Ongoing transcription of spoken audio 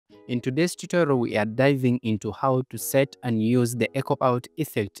In today's tutorial, we are diving into how to set and use the EchoOut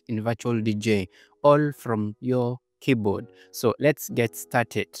effect in Virtual DJ, all from your keyboard. So let's get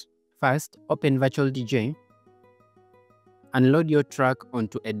started. First, open Virtual DJ and load your track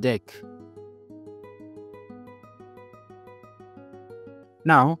onto a deck.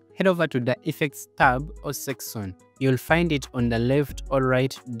 Now, head over to the Effects tab or section. You'll find it on the left or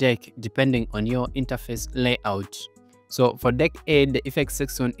right deck depending on your interface layout. So for deck A, the effects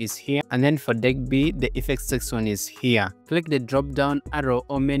section is here, and then for deck B, the effects section is here. Click the drop down arrow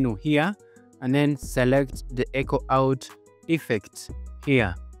or menu here, and then select the EchoOut effect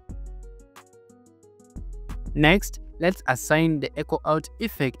here. Next, let's assign the EchoOut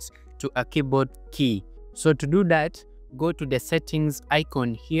effect to a keyboard key. So to do that, go to the settings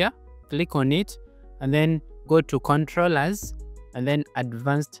icon here, click on it, and then go to controllers, and then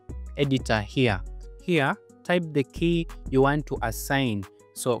advanced editor here. Here, type the key you want to assign.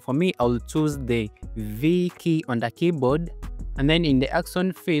 So for me, I'll choose the V key on the keyboard, and then in the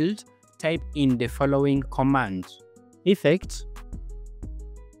action field, type in the following command: effect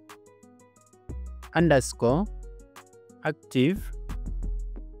underscore active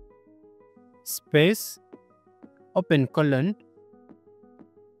space open colon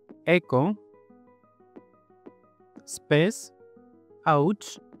echo space out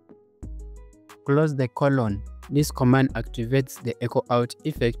close the colon. This command activates the EchoOut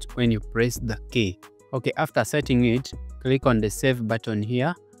effect when you press the key. Okay, after setting it, click on the save button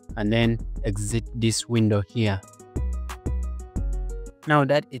here and then exit this window here. Now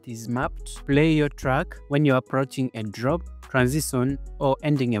that it is mapped, play your track. When you're approaching a drop, transition, or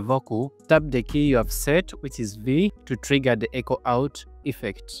ending a vocal, tap the key you have set, which is V, to trigger the EchoOut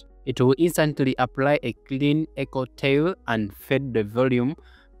effect. It will instantly apply a clean echo tail and fade the volume,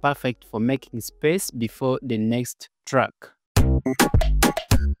 perfect for making space before the next track.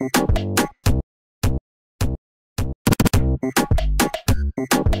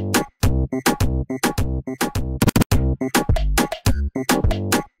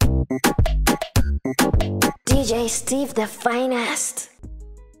 DJ Steve the finest.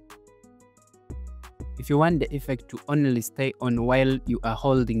 If you want the effect to only stay on while you are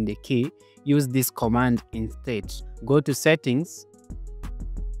holding the key, use this command instead. Go to settings,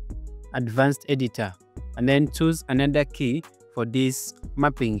 advanced editor, and then choose another key for this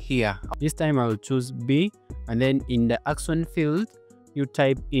mapping here. This time I will choose B, and then in the action field you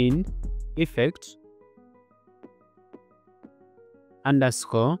type in effect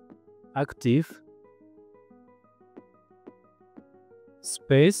underscore active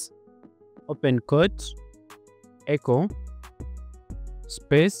space open quote echo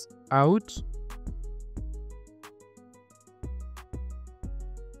space out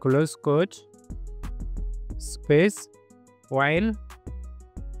close quote space while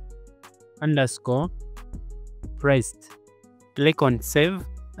underscore pressed. Click on save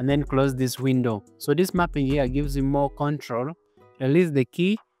and then close this window. So this mapping here gives you more control. Release the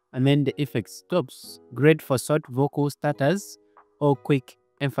key and then the effect stops. Great for short vocal starters or quick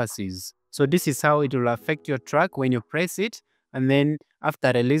emphasis. So this is how it will affect your track when you press it, and then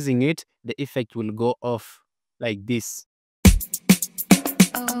after releasing it, the effect will go off like this.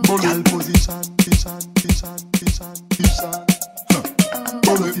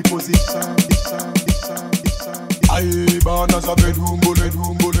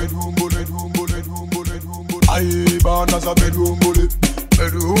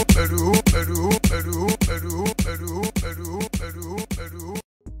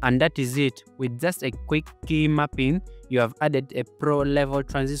 And that is it. With just a quick key mapping, you have added a pro level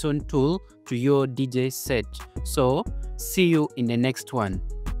transition tool to your DJ set. So see you in the next one.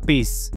 Peace.